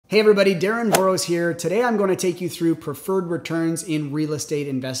Hey everybody, Darren Voros here. Today I'm going to take you through preferred returns in real estate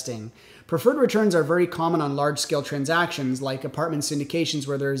investing. Preferred returns are very common on large-scale transactions like apartment syndications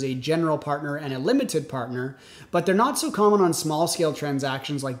where there's a general partner and a limited partner, but they're not so common on small-scale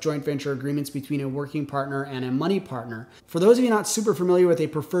transactions like joint venture agreements between a working partner and a money partner. For those of you not super familiar with a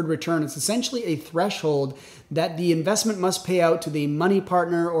preferred return, it's essentially a threshold that the investment must pay out to the money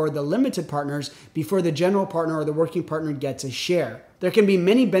partner or the limited partners before the general partner or the working partner gets a share. There can be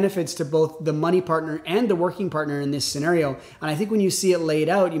many benefits to both the money partner and the working partner in this scenario. And I think when you see it laid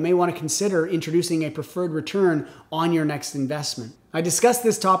out, you may want to consider introducing a preferred return on your next investment. I discussed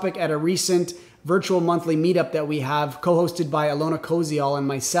this topic at a recent virtual monthly meetup that we have co-hosted by Alona Kozial and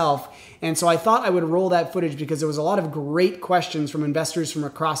myself. And so I thought I would roll that footage because there was a lot of great questions from investors from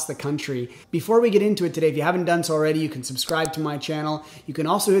across the country. Before we get into it today, if you haven't done so already, you can subscribe to my channel. You can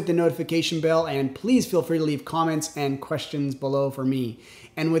also hit the notification bell, and please feel free to leave comments and questions below for me.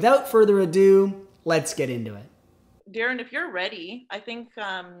 And without further ado, let's get into it. Darren, if you're ready, I think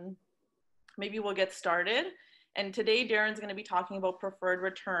maybe we'll get started. And today Darren's going to be talking about preferred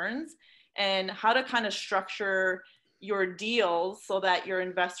returns and how to kind of structure your deals so that your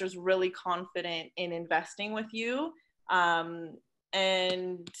investor's really confident in investing with you.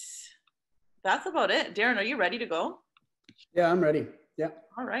 And that's about it. Darren, are you ready to go? Yeah, I'm ready. Yeah.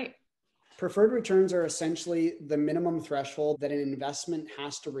 All right. Preferred returns are essentially the minimum threshold that an investment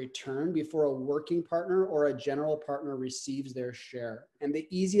has to return before a working partner or a general partner receives their share. And the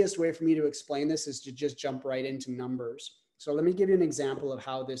easiest way for me to explain this is to just jump right into numbers. So let me give you an example of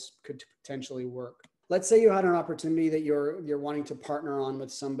how this could potentially work. Let's say you had an opportunity that you're wanting to partner on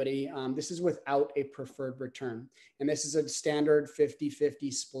with somebody. This is without a preferred return. And this is a standard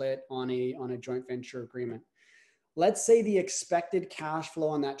 50-50 split on a joint venture agreement. Let's say the expected cash flow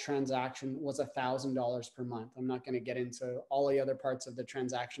on that transaction was $1,000 per month. I'm not going to get into all the other parts of the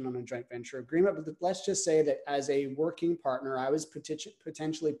transaction on a joint venture agreement, but let's just say that as a working partner, I was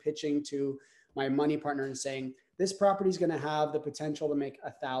potentially pitching to my money partner and saying, this property is going to have the potential to make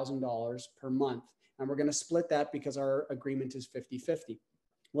 $1,000 per month. And we're going to split that because our agreement is 50-50.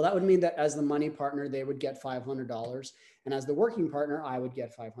 Well, that would mean that as the money partner, they would get $500. And as the working partner, I would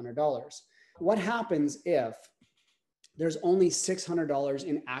get $500. What happens if there's only $600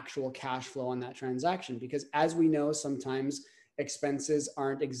 in actual cash flow on that transaction? Because as we know, sometimes expenses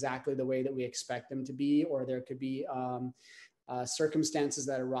aren't exactly the way that we expect them to be, or there could be circumstances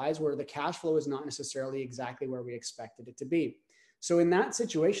that arise where the cash flow is not necessarily exactly where we expected it to be. So in that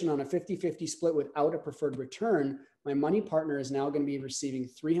situation, on a 50-50 split without a preferred return, my money partner is now going to be receiving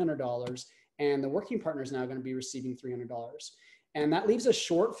 $300 and the working partner is now going to be receiving $300. And that leaves a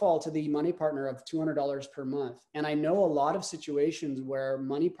shortfall to the money partner of $200 per month. And I know a lot of situations where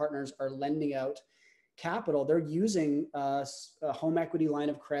money partners are lending out capital, they're using a home equity line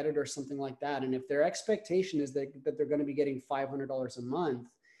of credit or something like that. And if their expectation is that they're going to be getting $500 a month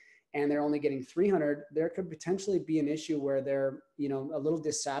and they're only getting $300, there could potentially be an issue where they're, a little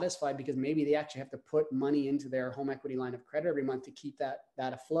dissatisfied because maybe they actually have to put money into their home equity line of credit every month to keep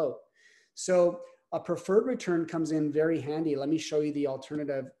that afloat. So a preferred return comes in very handy. Let me show you the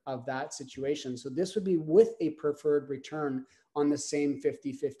alternative of that situation. So this would be with a preferred return on the same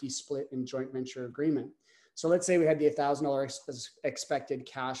 50-50 split in joint venture agreement. So let's say we had the $1,000 expected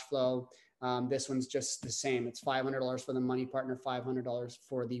cash flow. This one's just the same. It's $500 for the money partner, $500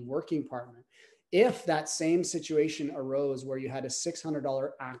 for the working partner. If that same situation arose where you had a $600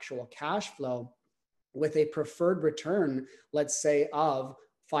 actual cash flow with a preferred return, let's say of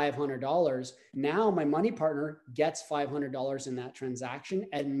 $500, now my money partner gets $500 in that transaction,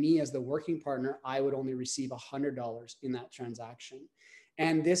 and me as the working partner, I would only receive $100 in that transaction.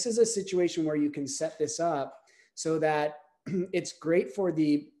 And this is a situation where you can set this up so that it's great for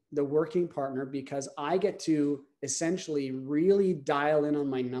the working partner because I get to essentially really dial in on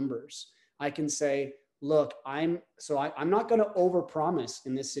my numbers. I can say, look, I'm not going to overpromise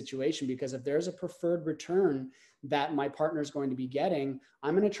in this situation, because if there's a preferred return that my partner is going to be getting,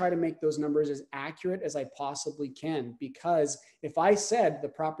 I'm going to try to make those numbers as accurate as I possibly can. Because if I said the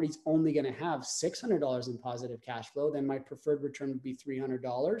property's only going to have $600 in positive cash flow, then my preferred return would be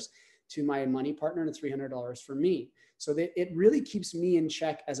 $300 to my money partner and $300 for me. So that it really keeps me in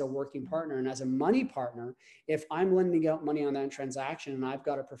check as a working partner. And as a money partner, if I'm lending out money on that transaction and I've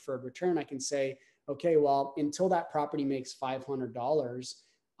got a preferred return, I can say, okay, well, until that property makes $500,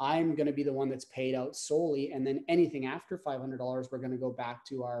 I'm going to be the one that's paid out solely. And then anything after $500, we're going to go back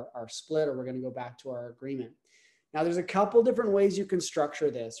to our split, or we're going to go back to our agreement. Now, there's a couple different ways you can structure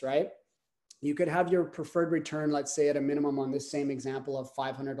this, right? You could have your preferred return, let's say at a minimum on this same example of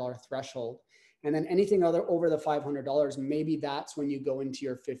 $500 threshold. And then anything over the $500, maybe that's when you go into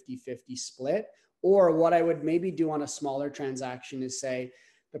your 50-50 split. Or what I would maybe do on a smaller transaction is say,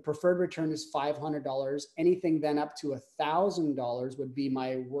 the preferred return is $500. Anything then up to $1,000 would be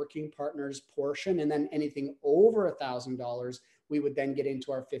my working partner's portion. And then anything over $1,000, we would then get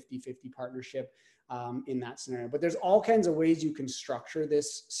into our 50-50 partnership in that scenario. But there's all kinds of ways you can structure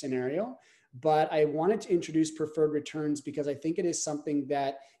this scenario. But I wanted to introduce preferred returns because I think it is something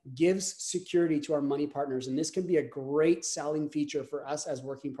that gives security to our money partners. And this can be a great selling feature for us as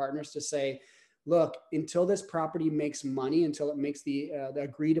working partners to say, look, until this property makes money, until it makes the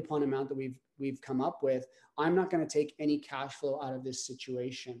agreed upon amount that we've come up with, I'm not going to take any cash flow out of this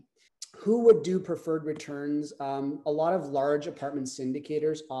situation. Who would do preferred returns? A lot of large apartment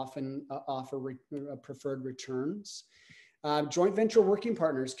syndicators often offer preferred returns. Joint venture working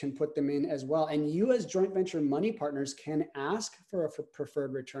partners can put them in as well. And you as joint venture money partners can ask for a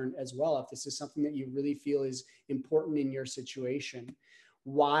preferred return as well if this is something that you really feel is important in your situation.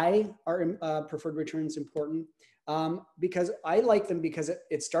 Why are preferred returns important? Because I like them because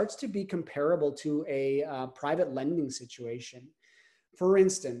it starts to be comparable to a private lending situation. For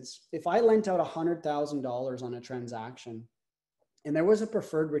instance, if I lent out $100,000 on a transaction and there was a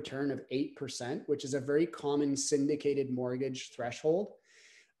preferred return of 8%, which is a very common syndicated mortgage threshold,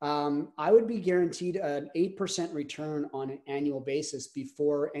 I would be guaranteed an 8% return on an annual basis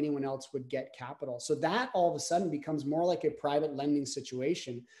before anyone else would get capital. So that all of a sudden becomes more like a private lending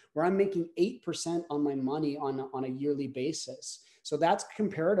situation where I'm making 8% on my money on a yearly basis. So that's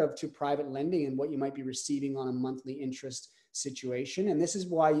comparative to private lending and what you might be receiving on a monthly interest situation. And this is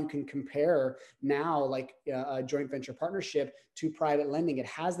why you can compare now like a joint venture partnership to private lending. It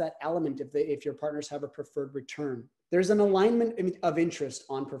has that element if your partners have a preferred return. There's an alignment of interest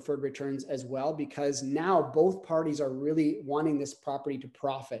on preferred returns as well, because now both parties are really wanting this property to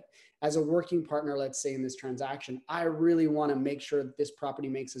profit. As a working partner, let's say in this transaction, I really want to make sure that this property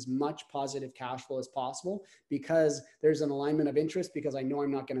makes as much positive cash flow as possible because there's an alignment of interest, because I know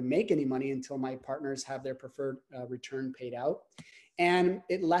I'm not going to make any money until my partners have their preferred return paid out. And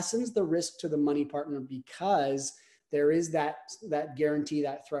it lessens the risk to the money partner because there is that guarantee,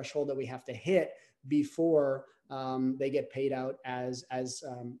 that threshold that we have to hit before they get paid out as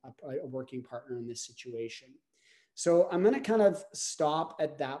a working partner in this situation. So I'm going to kind of stop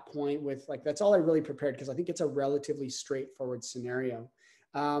at that point with that's all I really prepared because I think it's a relatively straightforward scenario.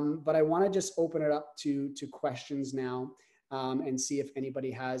 But I want to just open it up to questions now and see if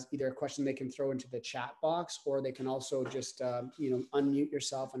anybody has either a question they can throw into the chat box, or they can also just unmute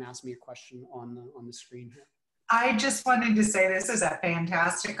yourself and ask me a question on the screen here. I just wanted to say this is a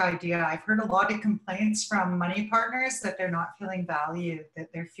fantastic idea. I've heard a lot of complaints from money partners that they're not feeling valued, that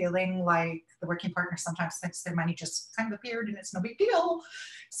they're feeling like the working partner sometimes thinks their money just kind of appeared and it's no big deal.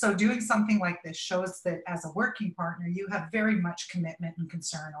 So doing something like this shows that as a working partner, you have very much commitment and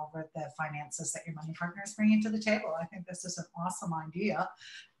concern over the finances that your money partner is bringing to the table. I think this is an awesome idea.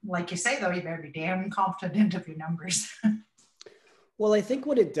 Like you say, though, you better be damn confident of your numbers. Well, I think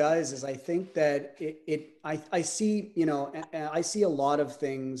what it does is I think that I see a lot of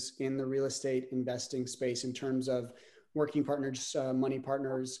things in the real estate investing space in terms of working partners, money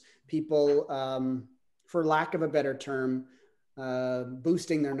partners, people, for lack of a better term,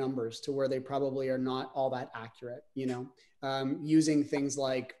 boosting their numbers to where they probably are not all that accurate, using things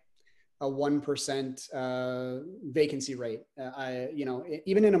like a 1% vacancy rate.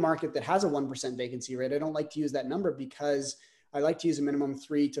 Even in a market that has a 1% vacancy rate, I don't like to use that number because I like to use a minimum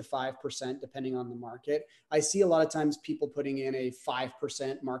 3 to 5% depending on the market. I see a lot of times people putting in a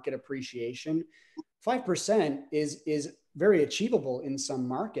 5% market appreciation. 5% is very achievable in some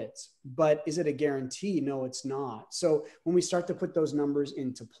markets, but is it a guarantee? No, it's not. So when we start to put those numbers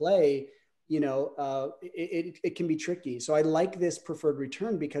into play, it can be tricky. So I like this preferred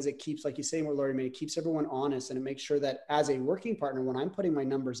return because it keeps, like you say, Lori, it keeps everyone honest, and it makes sure that as a working partner, when I'm putting my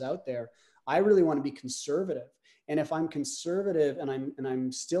numbers out there, I really want to be conservative. And if I'm conservative and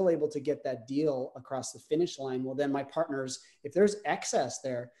I'm still able to get that deal across the finish line, well, then my partners, if there's excess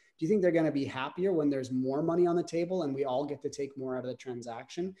there, do you think they're going to be happier when there's more money on the table and we all get to take more out of the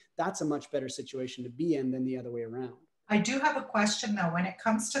transaction? That's a much better situation to be in than the other way around. I do have a question though. When it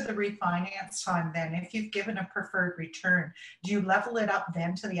comes to the refinance time, then if you've given a preferred return, do you level it up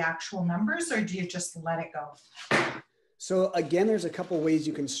then to the actual numbers, or do you just let it go? So again, there's a couple of ways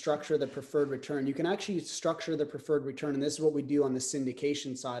you can structure the preferred return. You can actually structure the preferred return, and this is what we do on the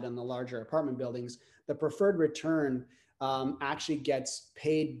syndication side on the larger apartment buildings. The preferred return actually gets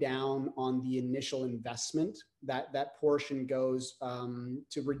paid down on the initial investment. That portion goes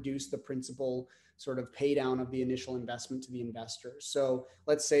to reduce the principal sort of pay down of the initial investment to the investor. So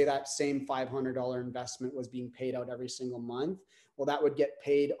let's say that same $500 investment was being paid out every single month. Well, that would get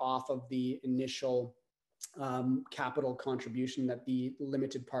paid off of the initial capital contribution that the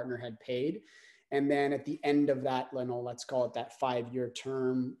limited partner had paid. And then at the end of that, let's call it that 5-year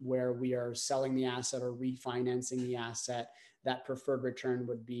term where we are selling the asset or refinancing the asset, that preferred return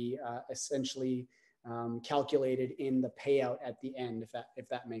would be essentially calculated in the payout at the end, if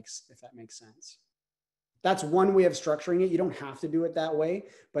that makes sense. That's one way of structuring it. You don't have to do it that way,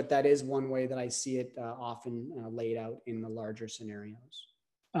 but that is one way that I see it often laid out in the larger scenarios.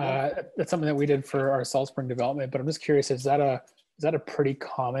 That's something that we did for our Salt Spring development, but I'm just curious, is that a pretty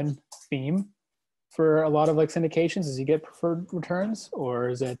common theme for a lot of like syndications? Is you get preferred returns, or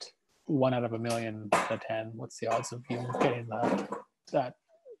is it 1 out of 1,000,000 to 10? What's the odds of you getting that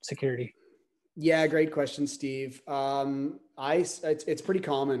security? Yeah, great question, Steve. It's pretty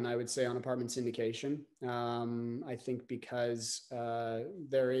common, I would say, on apartment syndication. I think because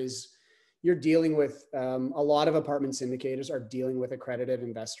you're dealing with a lot of apartment syndicators are dealing with accredited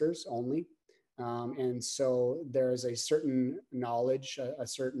investors only. And so there is a certain knowledge, a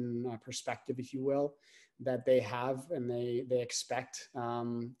certain perspective, if you will, that they have, and they expect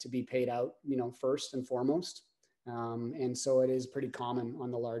to be paid out, first and foremost. And so it is pretty common on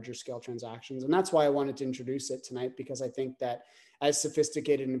the larger scale transactions. And that's why I wanted to introduce it tonight, because I think that as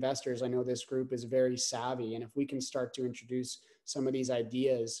sophisticated investors, I know this group is very savvy. And if we can start to introduce some of these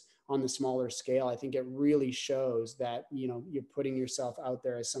ideas on the smaller scale, I think it really shows that, you're putting yourself out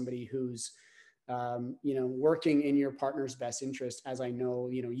there as somebody who's, working in your partner's best interest, as I know,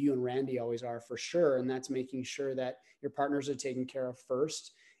 you and Randy always are, for sure. And that's making sure that your partners are taken care of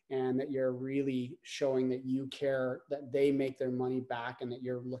first, and that you're really showing that you care, that they make their money back, and that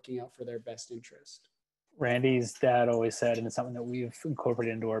you're looking out for their best interest. Randy's dad always said, and it's something that we've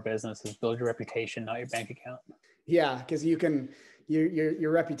incorporated into our business, is build your reputation, not your bank account. Yeah, because you can,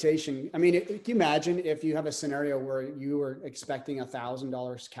 your reputation. I mean, can you imagine if you have a scenario where you were expecting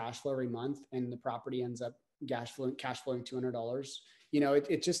 $1,000 cash flow every month, and the property ends up cash flowing $200?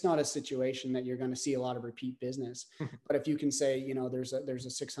 It's just not a situation that you're going to see a lot of repeat business. But if you can say, there's a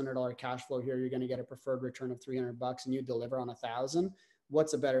 $600 cash flow here, you're going to get a preferred return of $300, and you deliver on 1,000.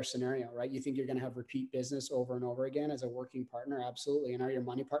 What's a better scenario, right? You think you're going to have repeat business over and over again as a working partner? Absolutely. And are your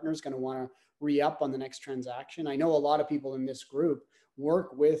money partners going to want to re-up on the next transaction? I know a lot of people in this group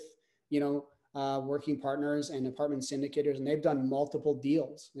work with, working partners and apartment syndicators, and they've done multiple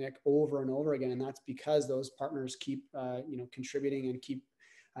deals like over and over again. And that's because those partners keep, contributing and keep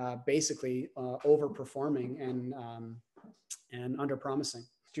basically overperforming and under promising.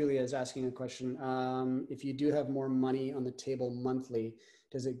 Julia is asking a question. If you do have more money on the table monthly,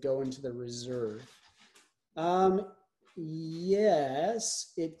 does it go into the reserve?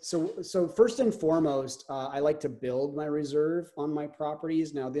 Yes. So first and foremost, I like to build my reserve on my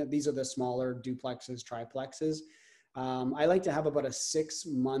properties. Now, these are the smaller duplexes, triplexes. I like to have about a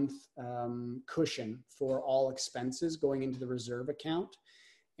 6-month cushion for all expenses going into the reserve account.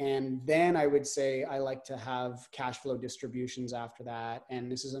 And then I would say I like to have cash flow distributions after that.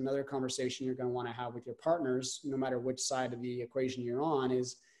 And this is another conversation you're going to want to have with your partners, no matter which side of the equation you're on,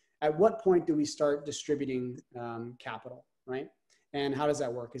 is at what point do we start distributing capital, right? And how does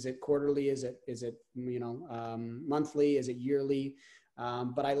that work? Is it quarterly? Is it monthly? Is it yearly?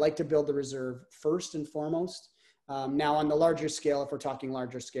 But I like to build the reserve first and foremost. Now on the larger scale, if we're talking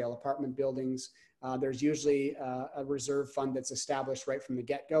larger scale apartment buildings, there's usually a reserve fund that's established right from the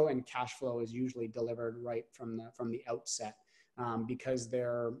get-go, and cash flow is usually delivered right from the outset, because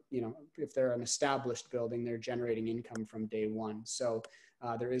they're, if they're an established building, they're generating income from day one. So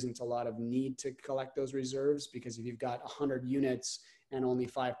there isn't a lot of need to collect those reserves, because if you've got 100 units and only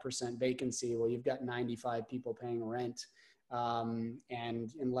 5% vacancy, well, you've got 95 people paying rent. And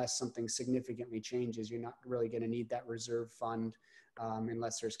unless something significantly changes, you're not really going to need that reserve fund.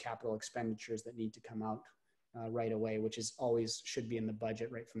 Unless there's capital expenditures that need to come out right away, which is always should be in the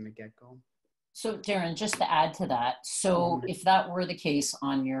budget right from the get-go. So Darren, just to add to that, so if that were the case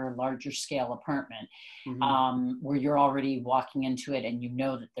on your larger scale apartment, where you're already walking into it and you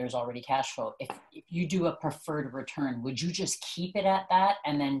know that there's already cash flow, if you do a preferred return, would you just keep it at that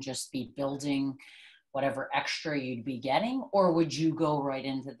and then just be building whatever extra you'd be getting? Or would you go right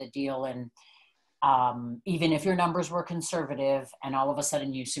into the deal and even if your numbers were conservative and all of a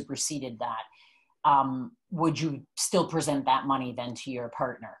sudden you superseded that, would you still present that money then to your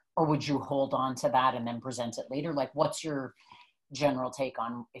partner? Or would you hold on to that and then present it later? Like, what's your general take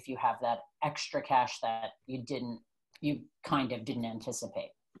on if you have that extra cash that you kind of didn't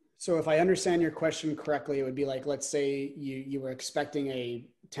anticipate? So if I understand your question correctly, it would be like, let's say you were expecting a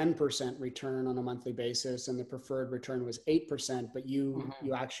 10% return on a monthly basis and the preferred return was 8%, but you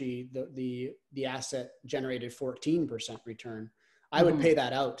actually, the asset generated 14% return, I would pay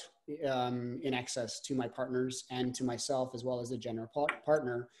that out in excess to my partners and to myself, as well as the general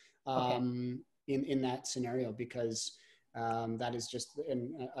partner in that scenario, because that is just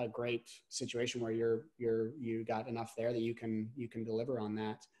a great situation where you got enough there that you can deliver on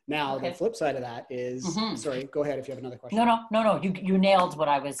that. Now, the flip side of that is, sorry, go ahead if you have another question. No. You nailed what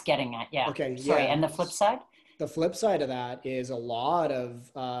I was getting at. Yeah. Okay. Sorry. Yeah. And the flip side? The flip side of that is a lot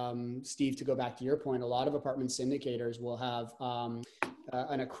of, Steve, to go back to your point, a lot of apartment syndicators will have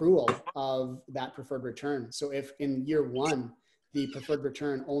an accrual of that preferred return. So if in year one, the preferred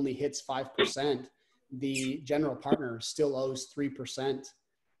return only hits 5%, the general partner still owes 3%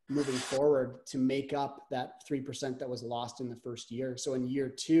 moving forward to make up that 3% that was lost in the first year. So in year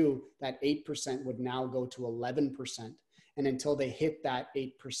two, that 8% would now go to 11%. And until they hit that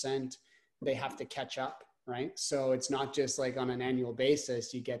 8%, they have to catch up. Right. So it's not just like on an annual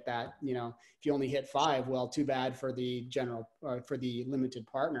basis, you get that, if you only hit 5, well, too bad for the general or for the limited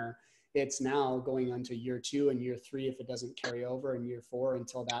partner. It's now going on to year 2 and year 3 if it doesn't carry over, and year 4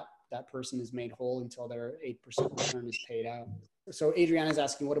 until that person is made whole, until their 8% return is paid out. So Adriana is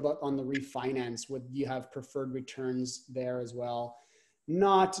asking, what about on the refinance? Would you have preferred returns there as well?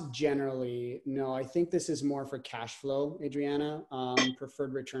 Not generally. No, I think this is more for cash flow, Adriana.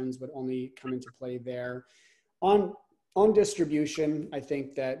 Preferred returns would only come into play there. On distribution, I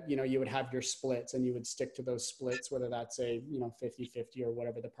think that, you would have your splits and you would stick to those splits, whether that's a, 50-50 or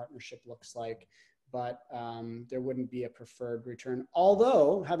whatever the partnership looks like. But there wouldn't be a preferred return.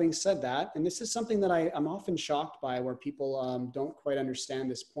 Although, having said that, and this is something that I'm often shocked by, where people don't quite understand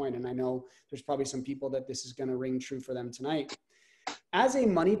this point, and I know there's probably some people that this is going to ring true for them tonight. As a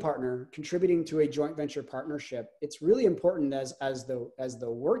money partner contributing to a joint venture partnership, it's really important as the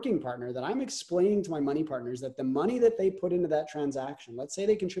working partner that I'm explaining to my money partners that the money that they put into that transaction, let's say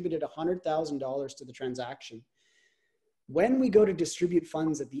they contributed $100,000 to the transaction. When we go to distribute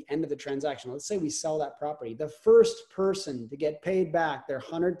funds at the end of the transaction, let's say we sell that property, the first person to get paid back their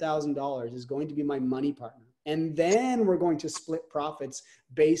 $100,000 is going to be my money partner. And then we're going to split profits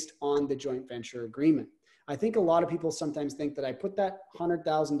based on the joint venture agreement. I think a lot of people sometimes think that I put that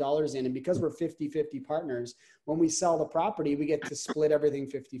 $100,000 in, and because we're 50-50 partners, when we sell the property, we get to split everything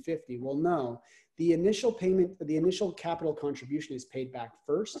 50-50. Well, no, the initial payment, the initial capital contribution is paid back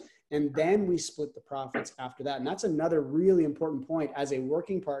first, and then we split the profits after that. And that's another really important point as a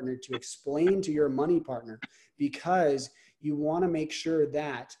working partner to explain to your money partner, because you want to make sure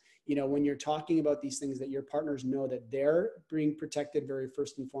that, when you're talking about these things, that your partners know that they're being protected very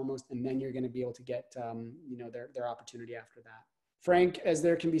first and foremost, and then you're going to be able to get, their opportunity after that. Frank, as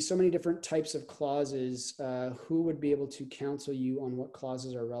there can be so many different types of clauses, who would be able to counsel you on what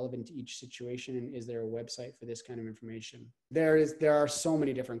clauses are relevant to each situation? And is there a website for this kind of information? There are so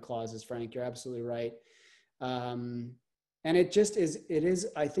many different clauses, Frank. You're absolutely right. And it just is,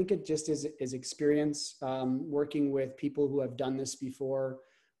 I think it just is experience, working with people who have done this before,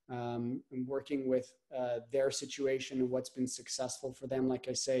 and working with their situation and what's been successful for them. Like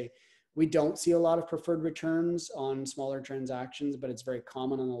I say, we don't see a lot of preferred returns on smaller transactions, but it's very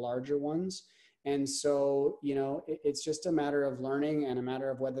common on the larger ones. And so, it's just a matter of learning and a matter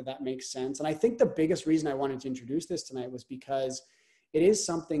of whether that makes sense. And I think the biggest reason I wanted to introduce this tonight was because it is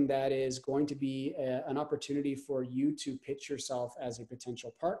something that is going to be an opportunity for you to pitch yourself as a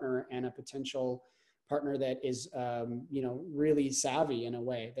potential partner, and a potential partner that is, really savvy in a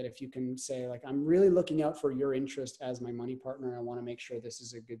way that if you can say, like, I'm really looking out for your interest as my money partner. I want to make sure this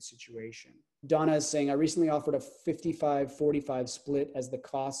is a good situation. Donna is saying, I recently offered a 55-45 split as the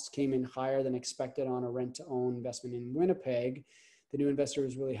costs came in higher than expected on a rent to own investment in Winnipeg. The new investor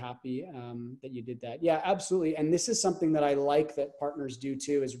was really happy that you did that. Yeah, absolutely. And this is something that I like that partners do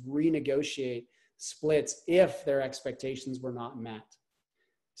too, is renegotiate splits if their expectations were not met.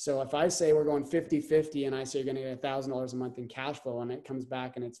 So if I say we're going 50-50 and I say you're going to get $1,000 a month in cash flow and it comes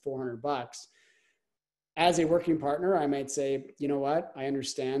back and it's $400, as a working partner, I might say, you know what, I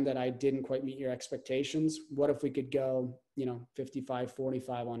understand that I didn't quite meet your expectations. What if we could go, 55-45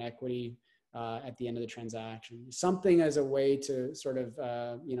 on equity at the end of the transaction? Something as a way to sort of,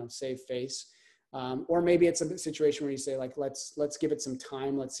 save face. Or maybe it's a situation where you say, like, let's give it some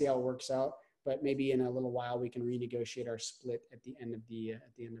time. Let's see how it works out. But maybe in a little while we can renegotiate our split at the end of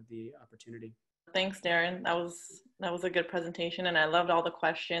the opportunity. Thanks, Darren. That was a good presentation, and I loved all the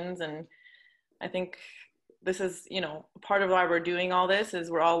questions. And I think this is, part of why we're doing all this is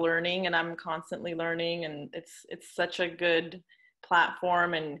we're all learning, and I'm constantly learning, and it's such a good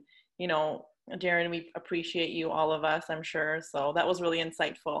platform. And Darren, we appreciate you, all of us, I'm sure. So that was really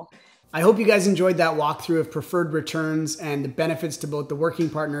insightful. I hope you guys enjoyed that walkthrough of preferred returns and the benefits to both the working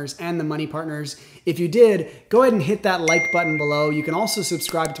partners and the money partners. If you did, go ahead and hit that like button below. You can also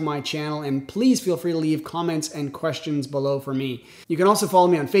subscribe to my channel, and please feel free to leave comments and questions below for me. You can also follow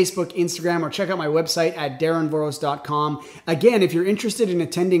me on Facebook, Instagram, or check out my website at darrenvoros.com. Again, if you're interested in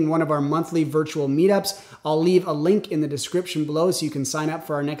attending one of our monthly virtual meetups, I'll leave a link in the description below so you can sign up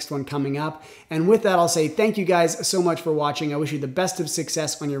for our next one coming up. And with that, I'll say thank you guys so much for watching. I wish you the best of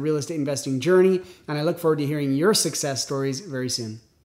success on your real estate investing journey, and I look forward to hearing your success stories very soon.